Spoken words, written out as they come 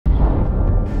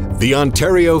The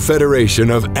Ontario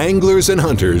Federation of Anglers and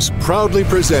Hunters proudly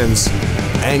presents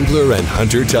Angler and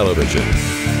Hunter Television.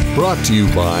 Brought to you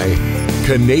by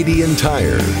Canadian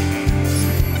Tire,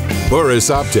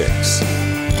 Burris Optics,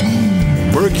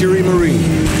 Mercury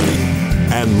Marine,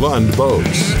 and Lund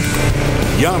Boats,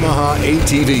 Yamaha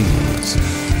ATVs,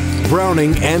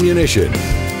 Browning Ammunition,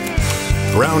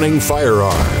 Browning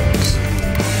Firearms,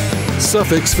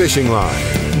 Suffix Fishing Line,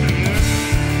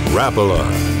 Rapala,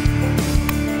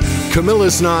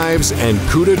 Camillus Knives and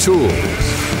Cuda Tools,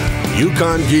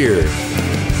 Yukon Gear,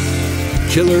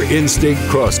 Killer Instinct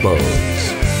Crossbows,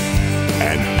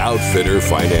 and Outfitter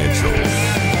Financial.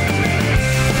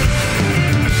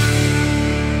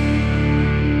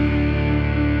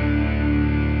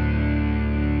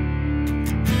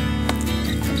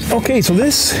 Okay, so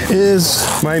this is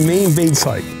my main bait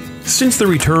site. Since the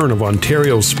return of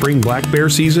Ontario's spring black bear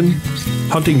season,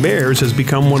 hunting bears has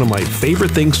become one of my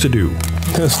favorite things to do.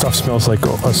 This stuff smells like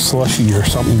a slushy or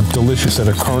something delicious at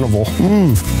a carnival.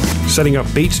 Setting up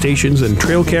bait stations and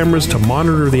trail cameras to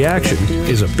monitor the action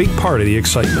is a big part of the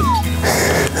excitement.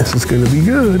 This is going to be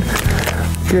good.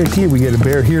 Guarantee we get a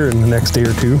bear here in the next day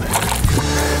or two.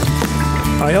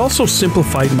 I also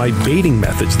simplified my baiting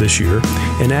methods this year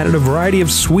and added a variety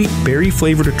of sweet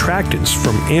berry-flavored attractants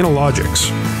from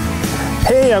Analogics.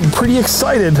 Hey, I'm pretty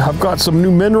excited. I've got some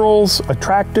new minerals,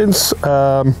 attractants,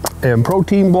 and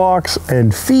protein blocks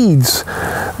and feeds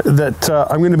that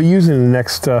I'm going to be using in the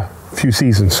next few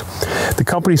seasons. The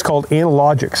company's called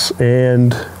Analogics,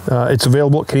 and it's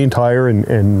available at Canadian Tire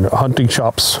and hunting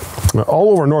shops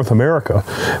all over North America.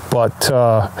 But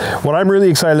what I'm really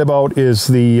excited about is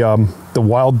the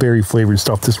wild berry flavored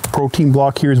stuff. This protein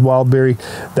block here is wild berry.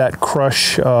 That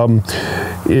crush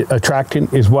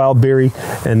attractant is wild berry,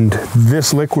 and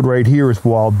this liquid right here is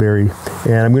wild berry.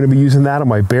 And I'm going to be using that on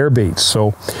my bear baits.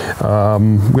 So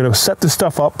I'm going to set this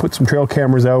stuff up, put some trail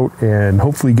cameras out, and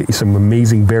hopefully get you some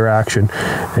amazing bear action.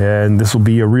 And this will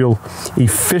be a real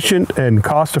efficient and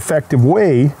cost-effective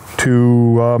way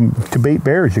to bait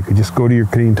bears. You could just go to your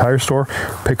Canadian Tire store,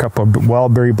 pick up a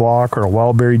wild berry block or a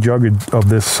wild berry jug of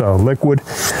this liquid,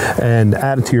 and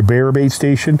add it to your bear bait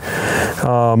station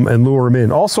and lure them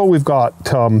in. Also, we've got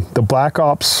the Black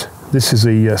Ops. This is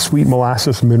a sweet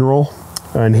molasses mineral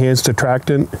enhanced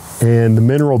attractant, and the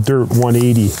Mineral Dirt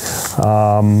 180.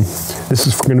 This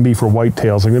is going to be for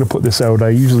whitetails. I'm going to put this out.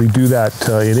 I usually do that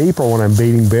in April when I'm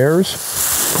baiting bears.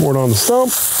 Pour it on the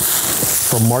stump.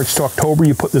 From March to October,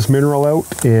 you put this mineral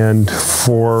out, and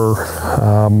for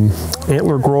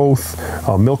antler growth,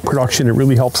 milk production, it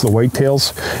really helps the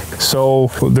whitetails. So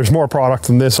there's more product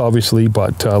than this, obviously,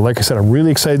 but like I said, I'm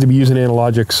really excited to be using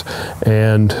Analogics,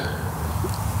 and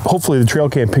hopefully the trail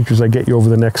cam pictures I get you over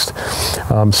the next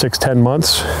 6-10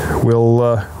 months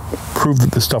will prove that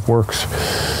this stuff works.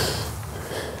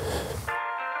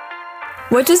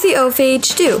 What does the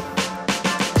OFAH do?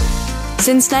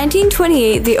 Since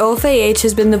 1928, the OFAH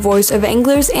has been the voice of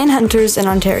anglers and hunters in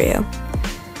Ontario.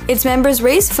 Its members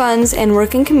raise funds and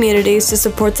work in communities to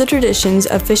support the traditions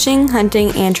of fishing,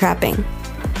 hunting, and trapping.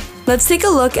 Let's take a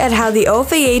look at how the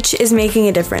OFAH is making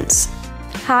a difference.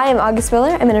 Hi, I'm August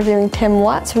Miller. I'm interviewing Tim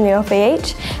Watts from the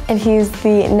OFAH, and he's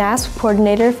the NASP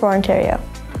coordinator for Ontario.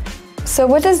 So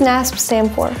what does NASP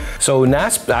stand for? So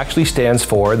NASP actually stands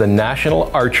for the National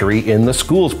Archery in the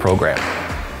Schools program.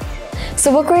 So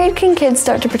what grade can kids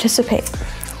start to participate?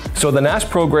 So the NASP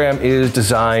program is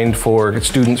designed for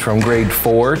students from grade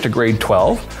 4 to grade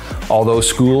 12. Although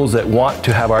schools that want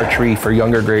to have archery for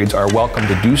younger grades are welcome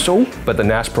to do so, but the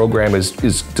NASP program is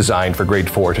designed for grade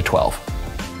 4 to 12.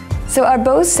 So are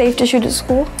bows safe to shoot at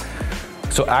school?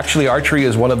 So actually archery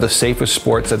is one of the safest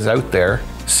sports that's out there,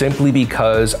 simply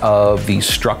because of the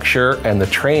structure and the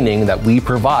training that we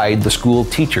provide the school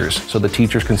teachers, so the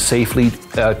teachers can safely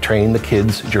train the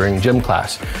kids during gym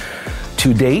class.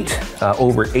 To date,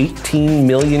 over 18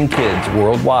 million kids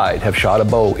worldwide have shot a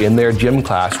bow in their gym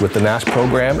class with the NASP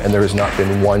program, and there has not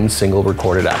been one single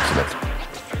recorded accident.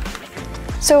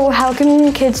 So how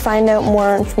can kids find out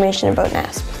more information about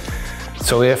NASP?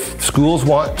 So if schools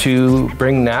want to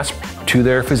bring NASP to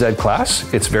their phys ed class,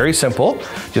 it's very simple.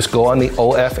 Just go on the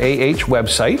OFAH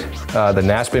website. The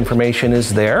NASP information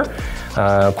is there.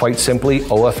 Quite simply,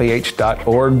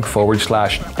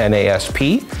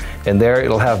 ofah.org/NASP. And there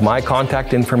it'll have my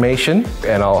contact information,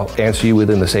 and I'll answer you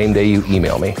within the same day you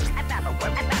email me.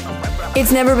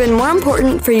 It's never been more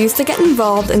important for youth to get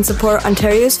involved and support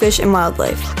Ontario's fish and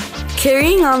wildlife,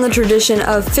 carrying on the tradition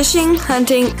of fishing,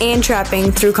 hunting, and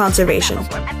trapping through conservation.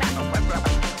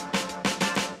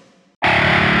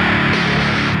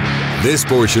 This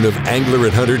portion of Angler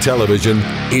and Hunter Television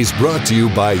is brought to you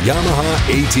by Yamaha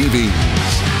ATVs.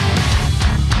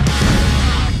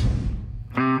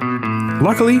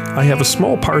 Luckily, I have a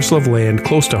small parcel of land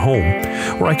close to home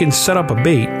where I can set up a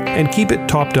bait and keep it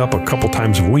topped up a couple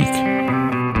times a week.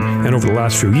 And over the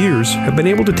last few years, have been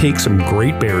able to take some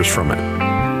great bears from it.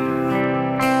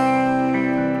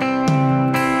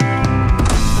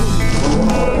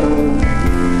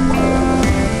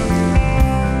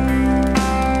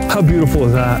 How beautiful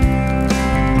is that?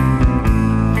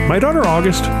 My daughter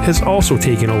August has also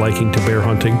taken a liking to bear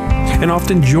hunting and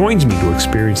often joins me to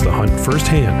experience the hunt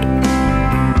firsthand.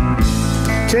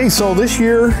 Okay, so this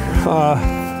year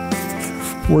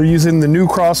we're using the new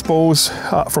crossbows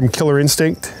from Killer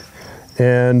Instinct,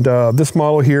 and this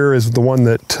model here is the one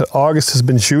that August has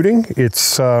been shooting.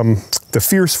 It's the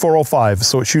Fierce 405,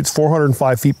 so it shoots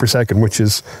 405 feet per second, which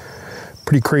is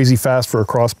pretty crazy fast for a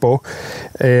crossbow.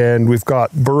 And we've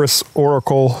got Burris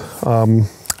Oracle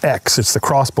X, it's the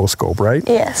crossbow scope, right?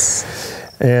 Yes.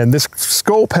 And this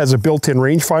scope has a built-in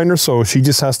rangefinder, so she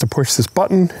just has to push this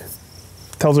button,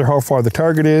 tells her how far the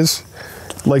target is,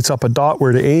 lights up a dot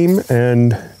where to aim,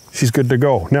 and she's good to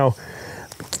go. Now,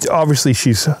 obviously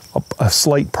she's a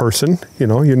slight person, you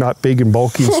know, you're not big and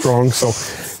bulky and strong, so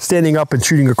standing up and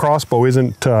shooting a crossbow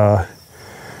isn't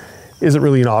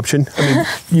really an option. I mean,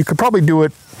 you could probably do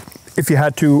it if you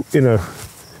had to in a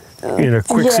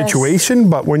quick Yes. situation,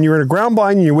 but when you're in a ground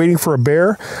blind and you're waiting for a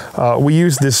bear, we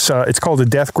use this, it's called a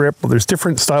death grip. There's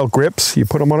different style grips. You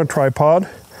put them on a tripod,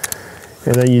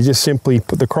 and then you just simply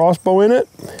put the crossbow in it,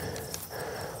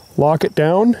 lock it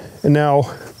down, and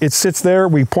now it sits there.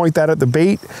 We point that at the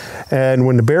bait, and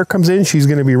when the bear comes in, she's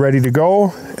going to be ready to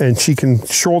go, and she can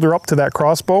shoulder up to that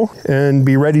crossbow and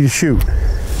be ready to shoot.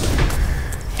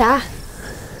 Yeah.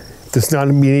 There's not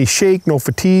going to be any shake, no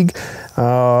fatigue.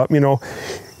 You know,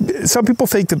 some people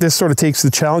think that this sort of takes the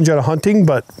challenge out of hunting,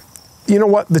 but you know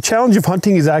what? The challenge of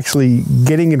hunting is actually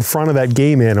getting in front of that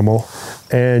game animal,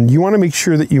 and you want to make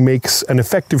sure that you make an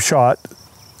effective shot.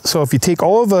 So if you take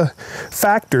all of the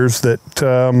factors that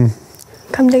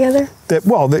Come together?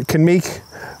 that can make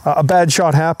a bad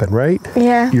shot happen, right?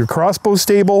 Yeah. Your crossbow's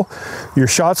stable, your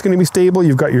shot's going to be stable,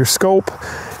 you've got your scope,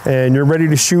 and you're ready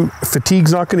to shoot.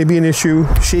 Fatigue's not going to be an issue,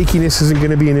 shakiness isn't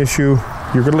going to be an issue.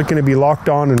 You're going to be locked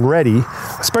on and ready,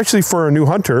 especially for a new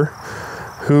hunter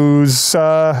who's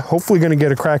hopefully going to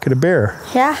get a crack at a bear.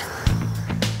 Yeah.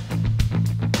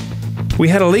 We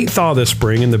had a late thaw this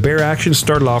spring and the bear action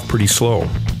started off pretty slow.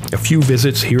 A few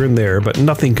visits here and there, but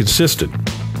nothing consistent.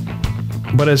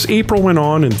 But as April went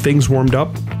on and things warmed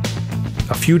up,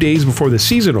 a few days before the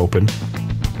season opened,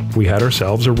 we had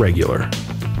ourselves a regular.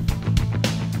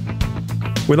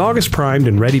 With August primed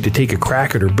and ready to take a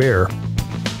crack at her bear,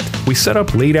 we set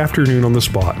up late afternoon on the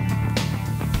spot.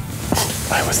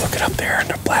 I was looking up there and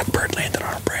a blackbird landed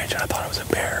on a branch and I thought it was a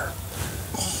bear.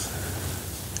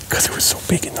 Because it was so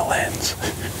big in the lens.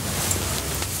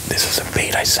 This is a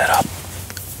bait I set up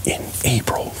in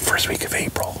April, first week of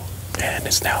April. And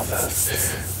it's now the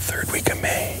third week of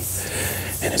May.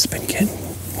 And it's been getting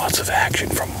lots of action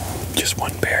from just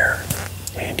one bear.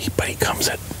 But he comes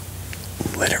at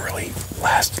literally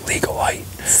last legal light.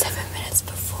 7 minutes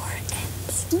before it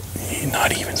ends.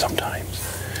 Not even sometimes.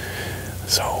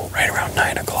 So right around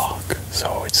 9 o'clock.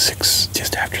 So it's 6,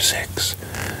 just after 6.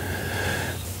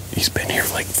 He's been here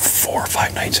like 4 or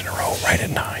 5 nights in a row, right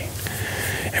at 9.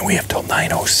 And we have till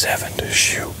 9:07 to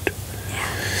shoot.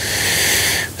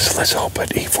 So let's hope at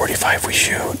 8:45 we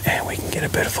shoot and we can get a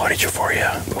bit of footage for you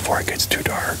before it gets too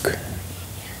dark.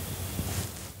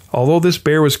 Although this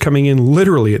bear was coming in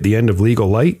literally at the end of legal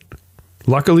light,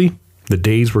 luckily, the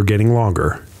days were getting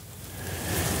longer.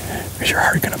 Is your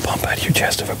heart going to pump out of your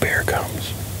chest if a bear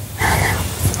comes?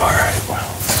 All right,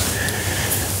 well,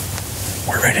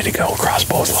 we're ready to go.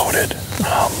 Crossbow's loaded.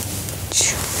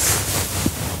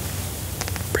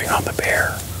 Bring on the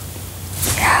bear.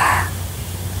 Yeah.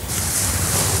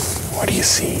 What do you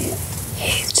see?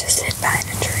 He's just hid behind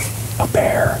a tree. A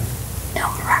bear? No,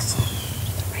 a rustler.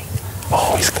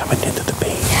 Oh, he's coming into the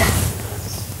bait. Yeah.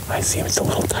 I see him. It's a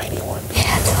little tiny one.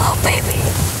 Yeah, it's a little baby.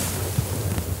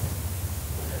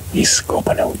 He's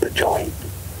scoping out the joint.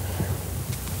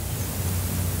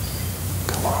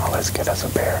 Come on, let's get us a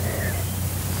bear here.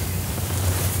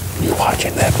 You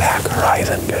watching that back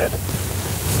horizon good?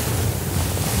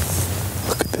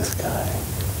 Look at this guy.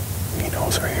 He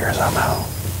knows we're here somehow.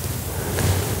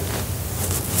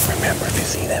 Remember, if you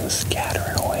see them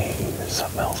scattering away, there's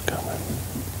something else coming.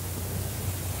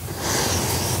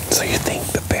 So you think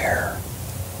the bear,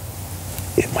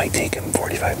 it might take him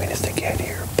 45 minutes to get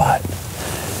here, but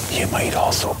it might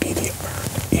also be the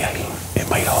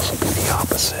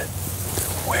opposite,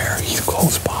 where he's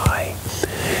close by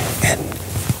and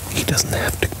he doesn't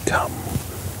have to come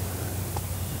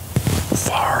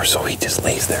far, so he just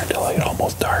lays there until like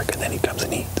almost dark, and then he comes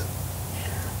and eats.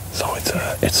 So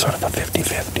it's sort of a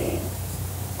 50-50.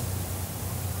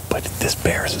 But this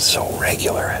bear is so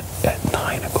regular at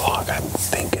 9 o'clock, I'm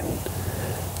thinking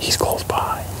he's close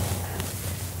by.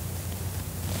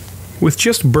 With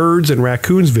just birds and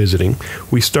raccoons visiting,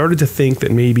 we started to think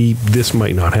that maybe this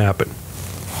might not happen.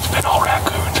 It's been all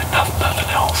raccoons and nothing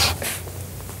else.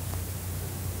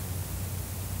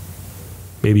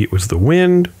 Maybe it was the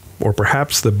wind, or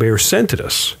perhaps the bear scented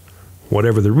us.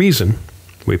 Whatever the reason,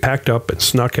 we packed up and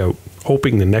snuck out,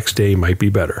 hoping the next day might be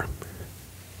better.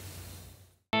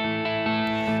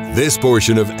 This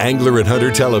portion of Angler and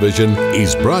Hunter Television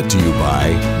is brought to you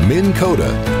by Minn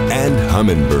Kota and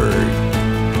Humminbird.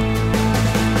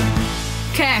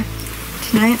 Okay,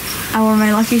 tonight I wore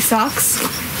my lucky socks,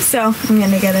 so I'm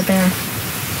gonna get a bear.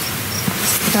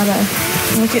 Gotta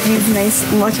look at these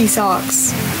nice lucky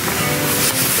socks.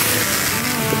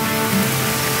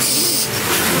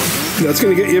 That's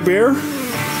going to get you a bear?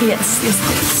 Yes,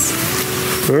 please.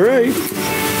 All right.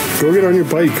 Go get on your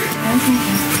bike.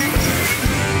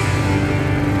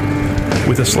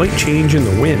 With a slight change in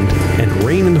the wind and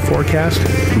rain in the forecast,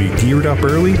 we geared up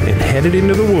early and headed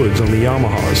into the woods on the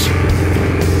Yamahas,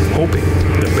 hoping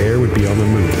the bear would be on the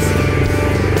move.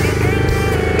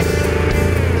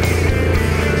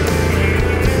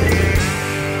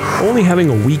 Only having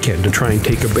a weekend to try and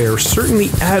take a bear certainly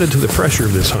added to the pressure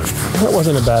of this hunt. That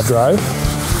wasn't a bad drive.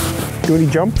 Do any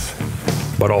jumps?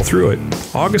 But all through it,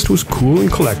 August was cool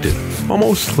and collected,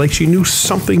 almost like she knew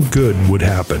something good would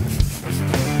happen.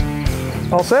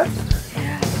 All set?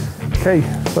 Okay,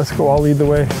 let's go. I'll lead the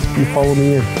way. You follow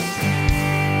me in.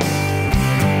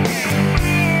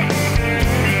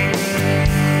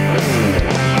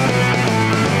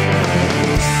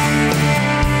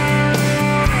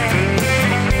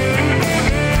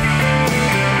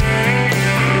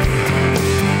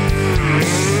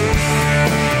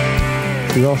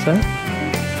 You all set?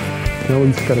 Now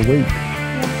we just gotta wait.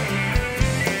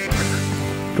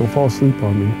 Don't fall asleep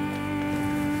on me.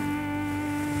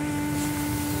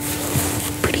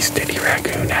 Pretty steady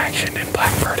raccoon action and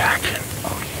blackbird action.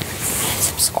 Oh, yeah.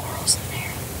 Some squirrels in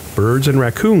there. Birds and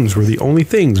raccoons were the only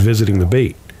things visiting the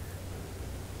bait.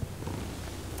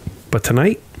 But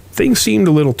tonight, things seemed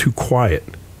a little too quiet.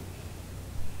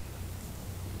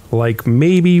 Like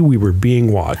maybe we were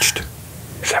being watched.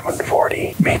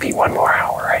 7:40, maybe one more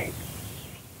hour, right?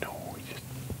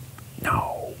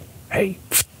 No. Hey.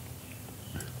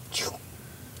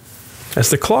 As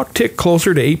the clock ticked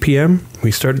closer to 8 p.m., we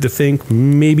started to think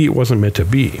maybe it wasn't meant to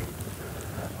be.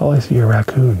 All I see are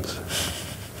raccoons.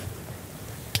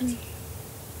 Did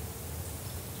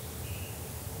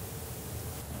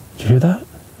you hear that?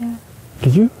 Yeah.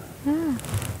 Did you? Yeah.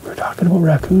 We were talking about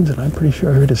raccoons, and I'm pretty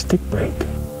sure I heard a stick break.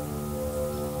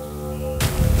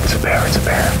 It's a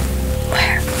bear.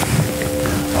 Where?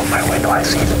 On my window, I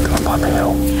see them up on the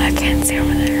hill. I can't see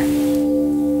over there.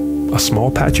 A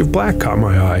small patch of black caught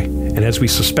my eye, and as we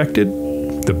suspected,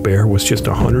 the bear was just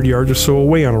 100 yards or so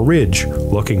away on a ridge,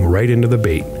 looking right into the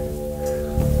bait.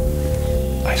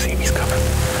 I see him, he's coming.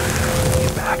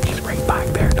 He's right back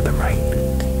there to the right.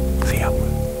 See him?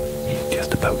 He's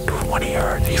just about 20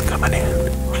 yards. He's coming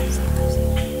in.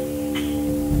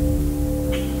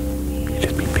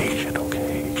 Just be patient,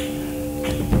 okay?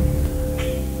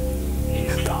 He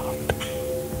stopped.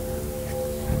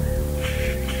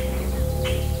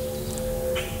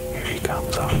 Here he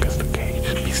comes, August, okay?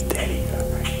 Just be steady,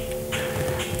 alright?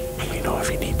 Let me know if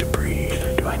you need to breathe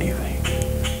or do anything.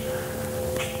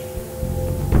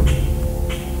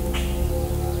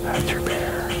 That's your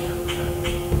bear.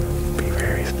 Be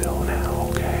very still now,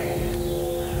 okay?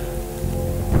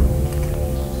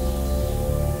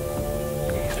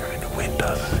 He's trying to wind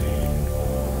us.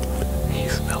 He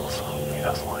smells something he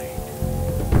doesn't like.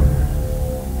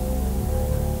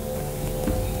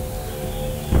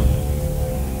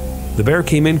 The bear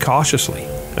came in cautiously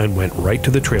and went right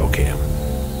to the trail cam.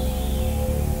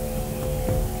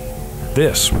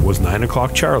 This was 9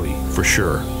 o'clock Charlie for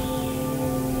sure.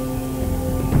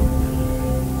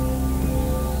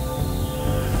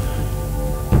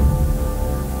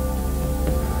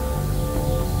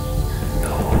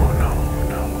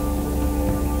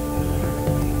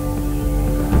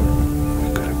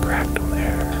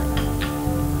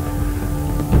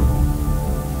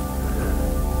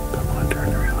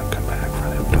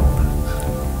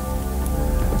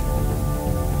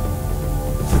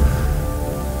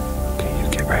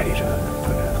 Ready to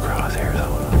put crosshairs on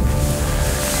them.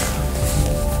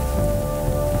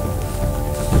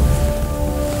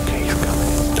 Okay, he's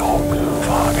coming. Don't move,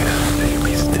 August.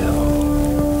 Be still.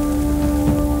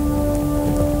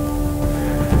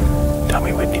 Tell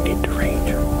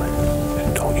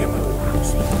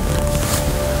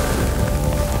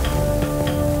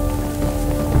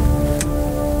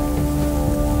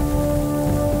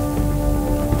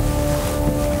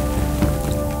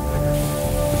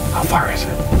far is it?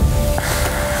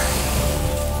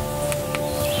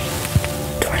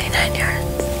 29 yards.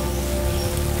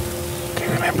 Okay,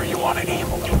 remember you want to aim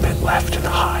a little bit left and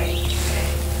high.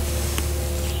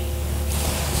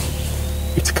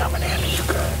 It's coming in. Are you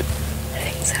good? I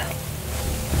think so.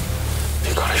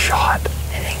 You got a shot?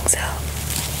 I think so.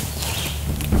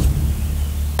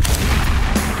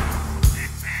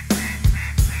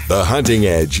 The Hunting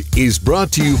Edge is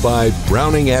brought to you by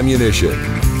Browning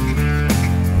Ammunition.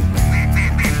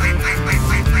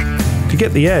 To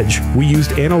get the edge, we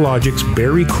used Analogic's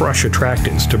Berry Crush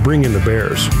attractants to bring in the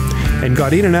bears, and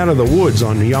got in and out of the woods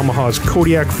on Yamaha's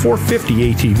Kodiak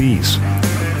 450 ATVs.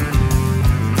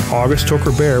 August took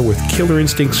her bear with Killer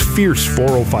Instinct's Fierce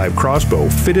 405 crossbow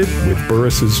fitted with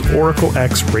Burris's Oracle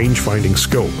X range-finding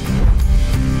scope.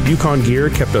 Yukon gear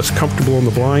kept us comfortable in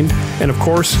the blind, and of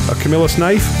course, a Camillus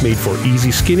knife made for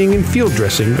easy skinning and field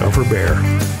dressing of her bear.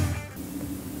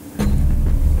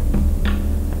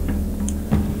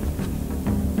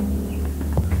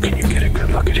 Can you get a good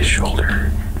look at his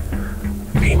shoulder?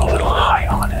 Aim a little high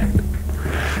on it.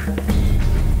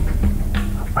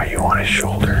 Are you on his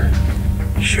shoulder?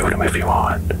 Shoot him if you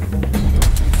want.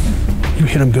 You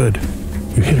hit him good.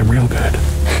 You hit him real good.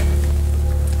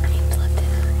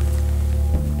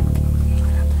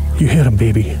 You hit him,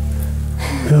 baby.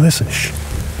 Now listen, shh.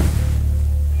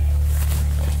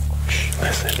 Shh,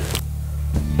 listen.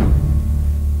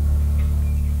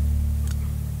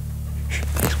 Shh,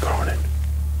 he's groaning.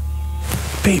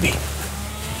 Baby,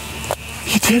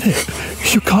 you did it.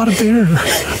 You caught a bear.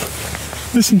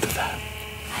 Listen to that.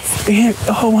 And,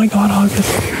 oh my God,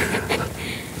 August.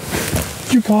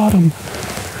 You got him.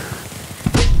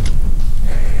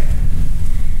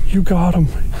 You got him.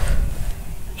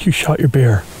 You shot your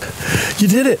bear. You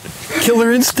did it.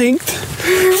 Killer Instinct.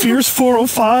 Fierce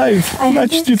 405.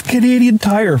 That's the Canadian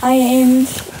Tire. I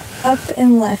aimed up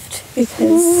and left because,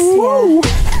 Whoa.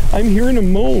 I'm hearing a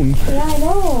moan. yeah, I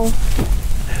know.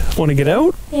 Want to get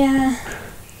out? Yeah.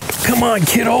 Come on,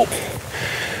 kiddo.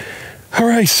 All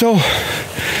right, so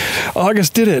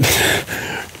August did it.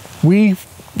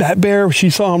 That bear, she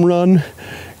saw him run.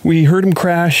 We heard him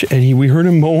crash, and we heard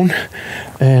him moan.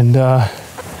 And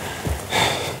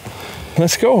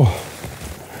let's go.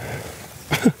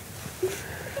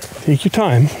 Take your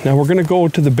time. Now we're gonna go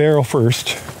to the barrel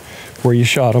first, where you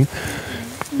shot him.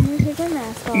 Take my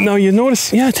mask off. Now you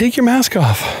notice, yeah, take your mask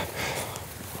off.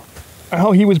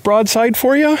 Oh, he was broadside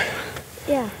for you?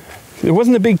 Yeah. It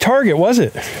wasn't a big target, was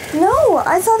it? No,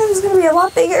 I thought it was going to be a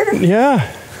lot bigger.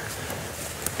 Yeah.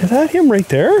 Is that him right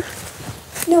there?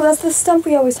 No, that's the stump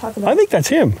we always talk about. I think that's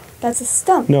him. That's a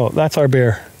stump. No, that's our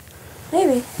bear.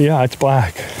 Maybe. Yeah, it's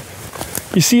black.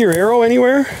 You see your arrow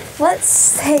anywhere?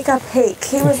 Let's take a peek.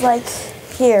 He was like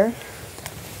here.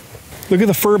 Look at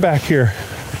the fur back here.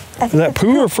 Is that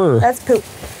poo or fur? That's poop.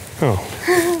 Oh.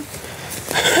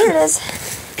 Here it is.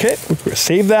 Okay,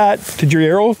 save that. Did your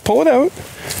arrow pull it out?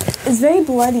 It's very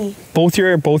bloody. Both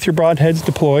your broadheads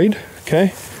deployed.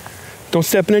 Okay. Don't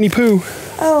step in any poo.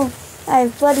 Oh, I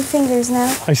have bloody fingers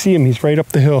now. I see him. He's right up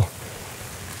the hill.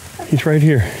 He's right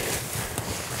here.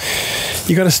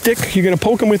 You got a stick. You're gonna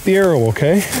poke him with the arrow.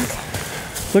 Okay.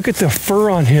 Look at the fur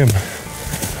on him.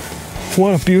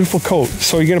 What a beautiful coat.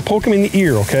 So you're gonna poke him in the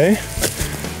ear. Okay.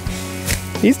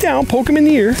 He's down. Poke him in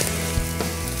the ear.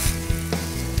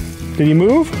 Did he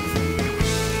move?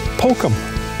 Poke him.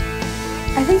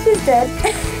 I think he's dead.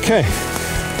 Okay.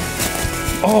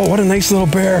 Oh, what a nice little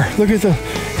bear. Look at the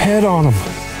head on him.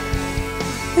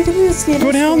 Look at this.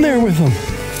 Go down there with him.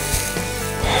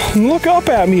 And look up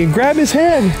at me and grab his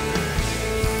head.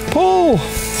 Pull.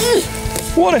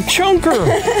 What a chunker.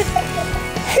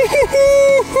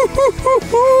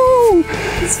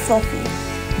 He's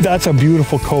fluffy. That's a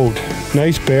beautiful coat.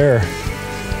 Nice bear.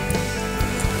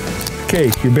 Okay,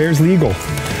 your bear's legal.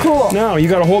 Cool. Now you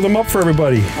gotta hold him up for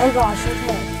everybody. Oh gosh,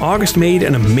 okay. August made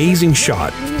an amazing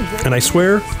shot, and I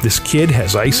swear, this kid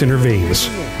has ice in her veins.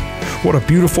 What a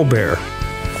beautiful bear.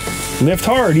 Lift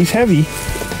hard, he's heavy.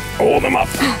 Hold him up.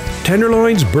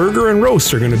 Tenderloins, burger, and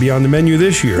roasts are going to be on the menu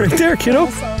this year. Right there, kiddo.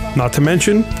 Not to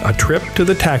mention, a trip to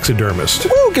the taxidermist.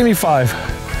 Woo, give me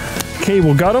 5. Okay,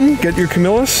 we'll gut him, get your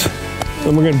Camillus,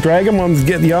 and we're gonna drag him on,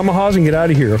 get the Yamahas and get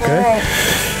out of here, okay? All right.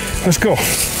 Let's go.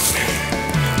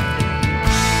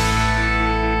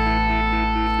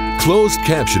 Closed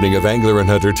captioning of Angler and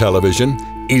Hunter Television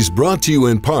is brought to you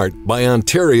in part by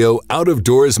Ontario Out of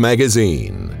Doors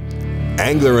Magazine.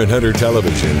 Angler and Hunter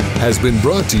Television has been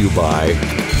brought to you by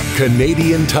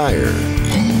Canadian Tire,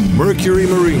 Mercury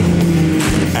Marine,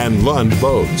 and Lund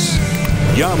Boats,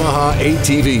 Yamaha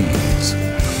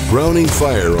ATVs, Browning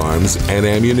Firearms and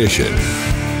Ammunition,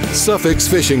 Suffix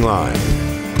Fishing Line,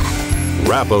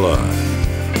 Rapala,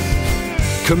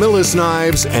 Camillus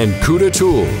Knives and Cuda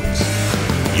Tools,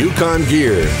 Yukon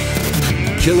Gear,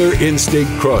 Killer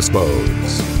Instinct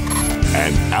Crossbows,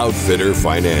 and Outfitter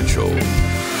Financial.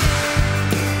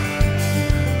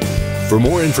 For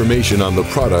more information on the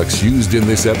products used in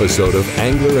this episode of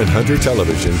Angler and Hunter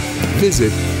Television,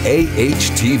 visit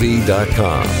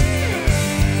AHTV.com.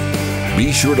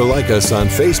 Be sure to like us on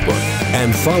Facebook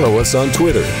and follow us on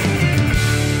Twitter.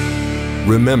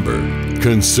 Remember,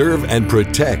 conserve and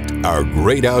protect our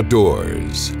great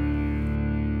outdoors.